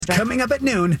Coming up at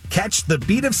noon, catch the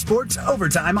beat of sports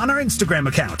overtime on our Instagram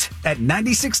account at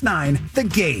 96.9 The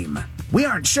Game. We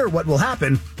aren't sure what will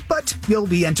happen, but you'll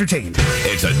be entertained.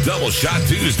 It's a Double Shot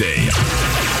Tuesday.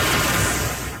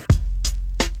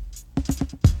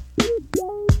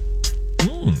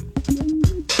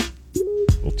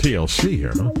 Well, TLC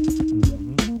here, huh?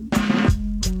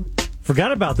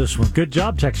 Forgot about this one. Good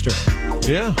job, Texter.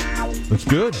 Yeah, that's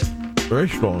good. Very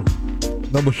strong.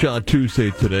 Double Shot Tuesday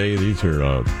today. These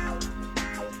are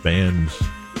bands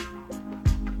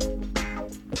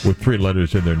with 3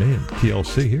 letters in their name.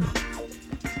 TLC here.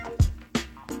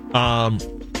 I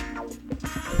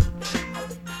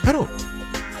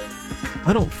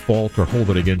don't fault or hold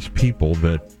it against people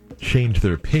that change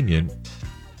their opinion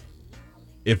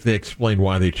if they explain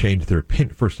why they changed their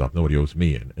opinion. First off, nobody owes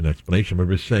me an explanation. But I'm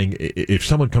just saying, if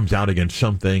someone comes out against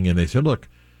something and they say, look,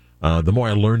 the more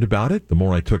I learned about it, the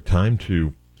more I took time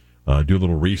to do a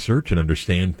little research and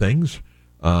understand things,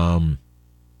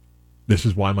 this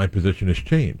is why my position has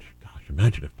changed. Gosh,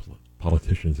 imagine if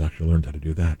politicians actually learned how to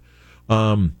do that.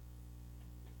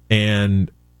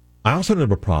 And I also don't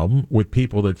have a problem with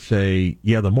people that say,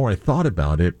 yeah, the more I thought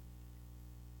about it,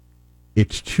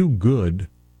 it's too good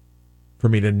for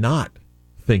me to not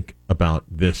think about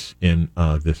this in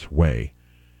this way.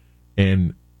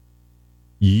 And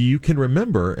you can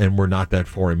remember, and we're not that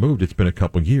far removed, it's been a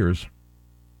couple years,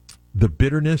 the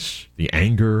bitterness, the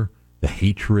anger, the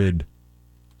hatred,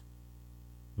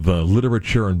 the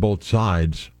literature on both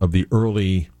sides of the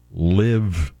early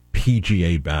LIV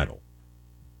PGA battle.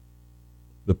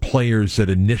 The players that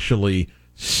initially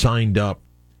signed up,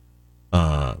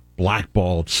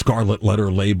 blackballed, scarlet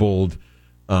letter labeled,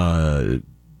 turning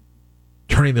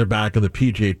their back on the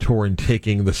PGA Tour and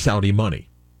taking the Saudi money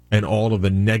and all of the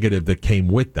negative that came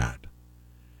with that.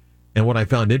 And what I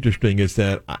found interesting is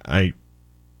that I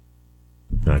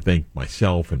think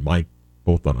myself and Mike,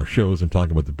 both on our shows and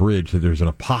talking about the bridge, that there's an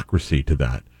hypocrisy to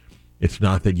that. It's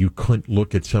not that you couldn't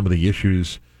look at some of the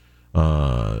issues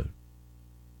with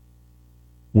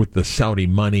the Saudi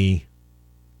money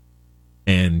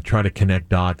and try to connect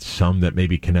dots, some that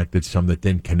maybe connected, some that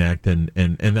didn't connect, and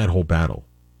that whole battle.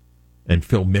 And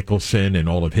Phil Mickelson and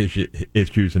all of his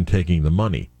issues in taking the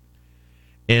money.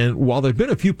 And while there have been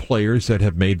a few players that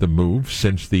have made the move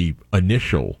since the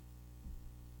initial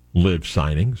LIV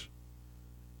signings,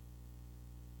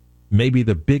 maybe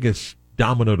the biggest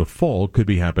domino to fall could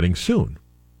be happening soon.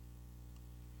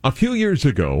 A few years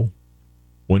ago,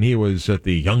 when he was at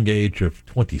the young age of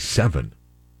 27,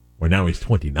 where now he's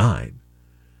 29,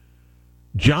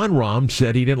 Jon Rahm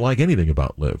said he didn't like anything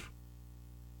about LIV.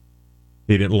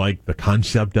 He didn't like the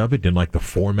concept of it, didn't like the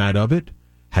format of it,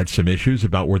 had some issues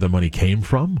about where the money came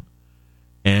from,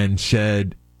 and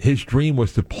said his dream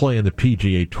was to play on the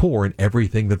PGA Tour and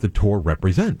everything that the tour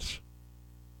represents.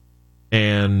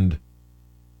 And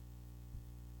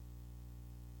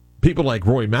people like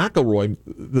Rory McIlroy,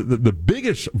 the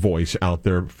biggest voice out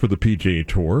there for the PGA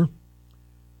Tour,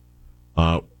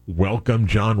 welcomed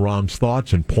Jon Rahm's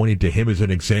thoughts and pointed to him as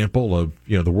an example of,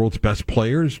 the world's best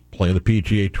players playing the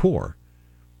PGA Tour.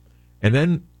 And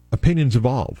then opinions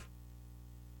evolve.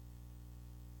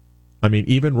 I mean,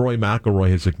 even Rory McIlroy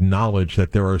has acknowledged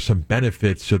that there are some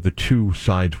benefits of the two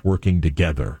sides working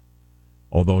together,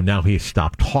 although now he has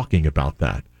stopped talking about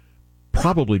that,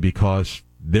 probably because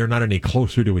they're not any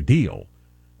closer to a deal,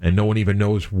 and no one even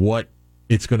knows what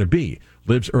it's going to be.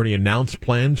 LIV's already announced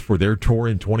plans for their tour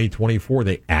in 2024.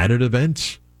 They added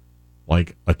events,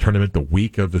 like a tournament the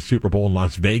week of the Super Bowl in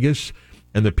Las Vegas,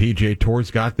 and the PGA Tour's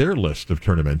got their list of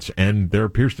tournaments, and there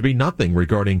appears to be nothing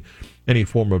regarding any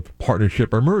form of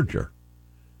partnership or merger.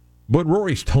 But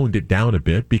Rory's toned it down a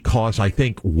bit because I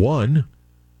think, one,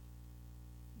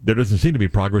 there doesn't seem to be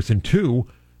progress, and two,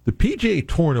 the PGA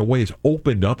Tour in a way has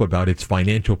opened up about its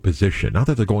financial position. Not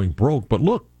that they're going broke, but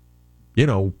look,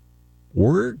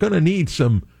 we're going to need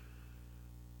some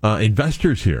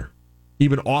investors here,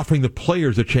 even offering the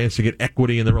players a chance to get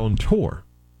equity in their own tour.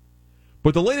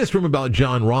 But the latest rumor about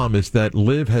Jon Rahm is that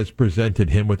LIV has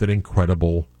presented him with an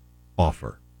incredible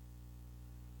offer.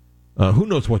 Who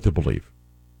knows what to believe?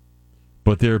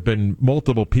 But there have been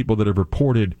multiple people that have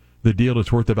reported the deal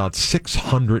is worth about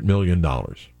 $600 million.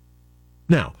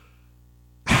 Now,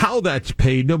 how that's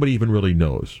paid, nobody even really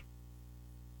knows.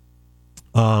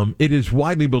 It is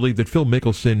widely believed that Phil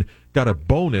Mickelson got a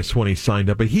bonus when he signed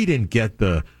up, but he didn't get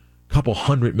the couple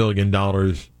 $100 million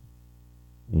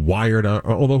wired,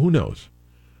 although who knows?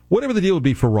 Whatever the deal would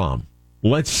be for Rahm,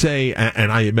 let's say, and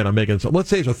I admit I'm making this up, let's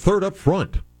say it's a third up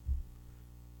front.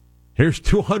 Here's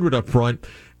 $200 up front,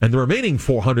 and the remaining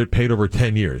 $400 paid over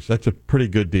 10 years. That's a pretty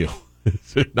good deal,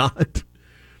 is it not?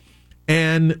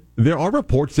 And there are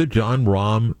reports that Jon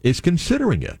Rahm is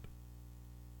considering it.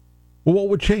 Well, what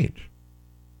would change?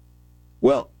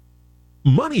 Well,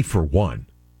 money for one,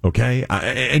 okay?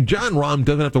 And Jon Rahm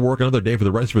doesn't have to work another day for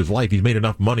the rest of his life. He's made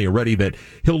enough money already that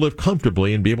he'll live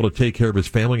comfortably and be able to take care of his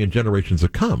family and generations to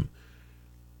come.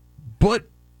 But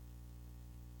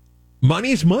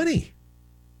money's money.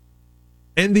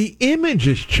 And the image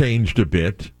has changed a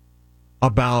bit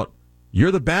about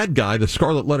you're the bad guy, the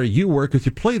scarlet letter you wear because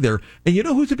you play there. And you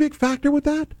know who's a big factor with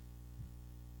that?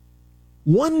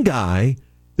 One guy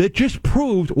that just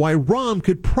proved why Rahm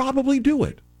could probably do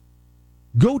it.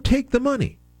 Go take the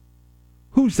money.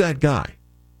 Who's that guy?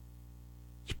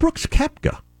 It's Brooks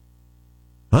Koepka.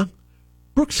 Huh?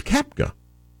 Brooks Koepka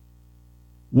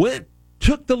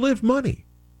took the LIV money.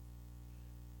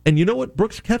 And you know what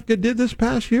Brooks Koepka did this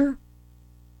past year?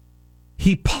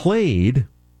 He played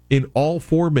in all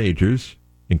 4 majors,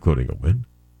 including a win,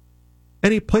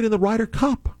 and he played in the Ryder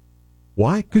Cup.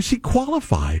 Why? Because he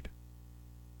qualified.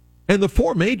 And the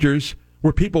 4 majors,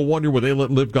 where people wonder where they let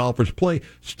LIV golfers play,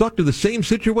 stuck to the same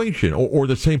situation or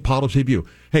the same policy view.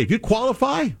 Hey, if you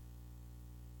qualify,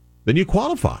 then you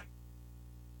qualify.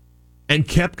 And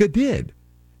Koepka did.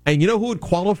 And you know who would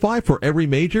qualify for every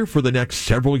major for the next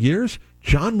several years?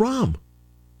 Jon Rahm.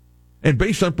 And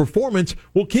based on performance,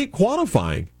 will keep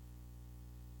qualifying.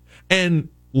 And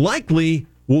likely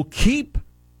will keep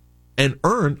and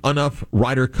earn enough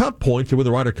Ryder Cup points that when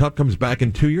the Ryder Cup comes back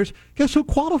in 2 years, guess who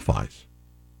qualifies?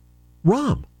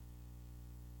 Rahm.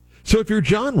 So if you're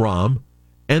Jon Rahm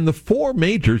and the 4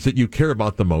 majors that you care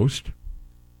about the most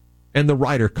and the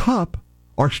Ryder Cup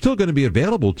are still going to be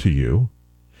available to you,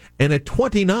 and at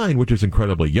 29, which is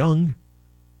incredibly young,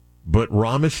 but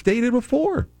Rahm has stated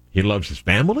before, he loves his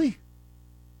family,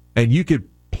 and you could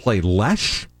play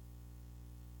less,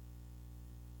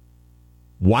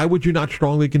 why would you not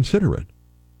strongly consider it?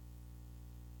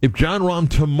 If Jon Rahm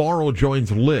tomorrow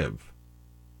joins LIV,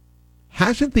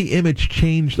 hasn't the image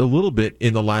changed a little bit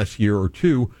in the last year or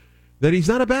two that he's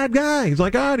not a bad guy? He's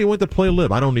like, he went to play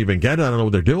LIV. I don't even get it. I don't know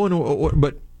what they're doing.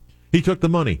 But he took the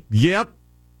money. Yep.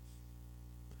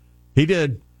 He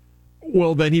did.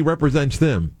 Well, then he represents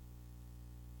them.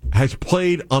 Has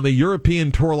played on the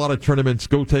European Tour, a lot of tournaments.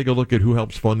 Go take a look at who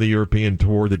helps fund the European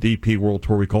Tour, the DP World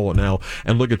Tour, we call it now,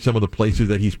 and look at some of the places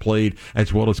that he's played,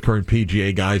 as well as current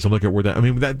PGA guys, and look at where that. I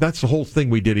mean, that's the whole thing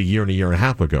we did a year and a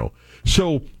half ago.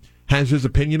 So, has his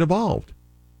opinion evolved?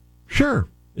 Sure.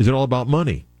 Is it all about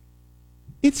money?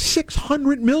 It's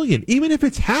 $600 million, even if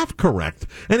it's half correct,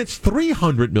 and it's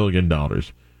 $300 million,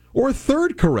 or a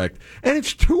third correct, and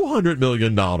it's $200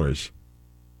 million.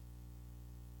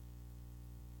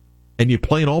 And you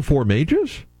play in all 4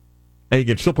 majors? And you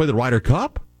can still play the Ryder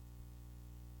Cup?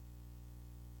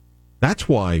 That's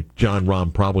why Jon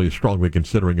Rahm probably is strongly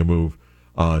considering a move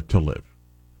to LIV.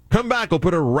 Come back, we'll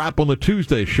put a wrap on the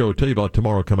Tuesday show. Tell you about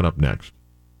tomorrow coming up next.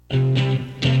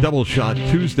 Double Shot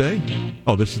Tuesday.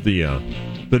 Oh, this is the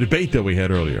debate that we had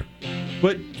earlier.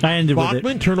 But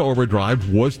Bachman Turn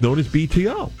Overdrive was known as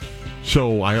BTO.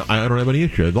 So I don't have any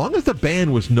issue. As long as the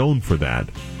band was known for that,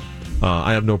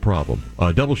 I have no problem.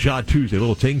 Double Shot Tuesday, a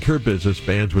little taking care of business,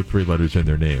 bands with 3 letters in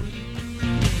their name.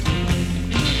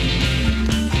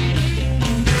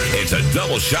 It's a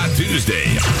Double Shot Tuesday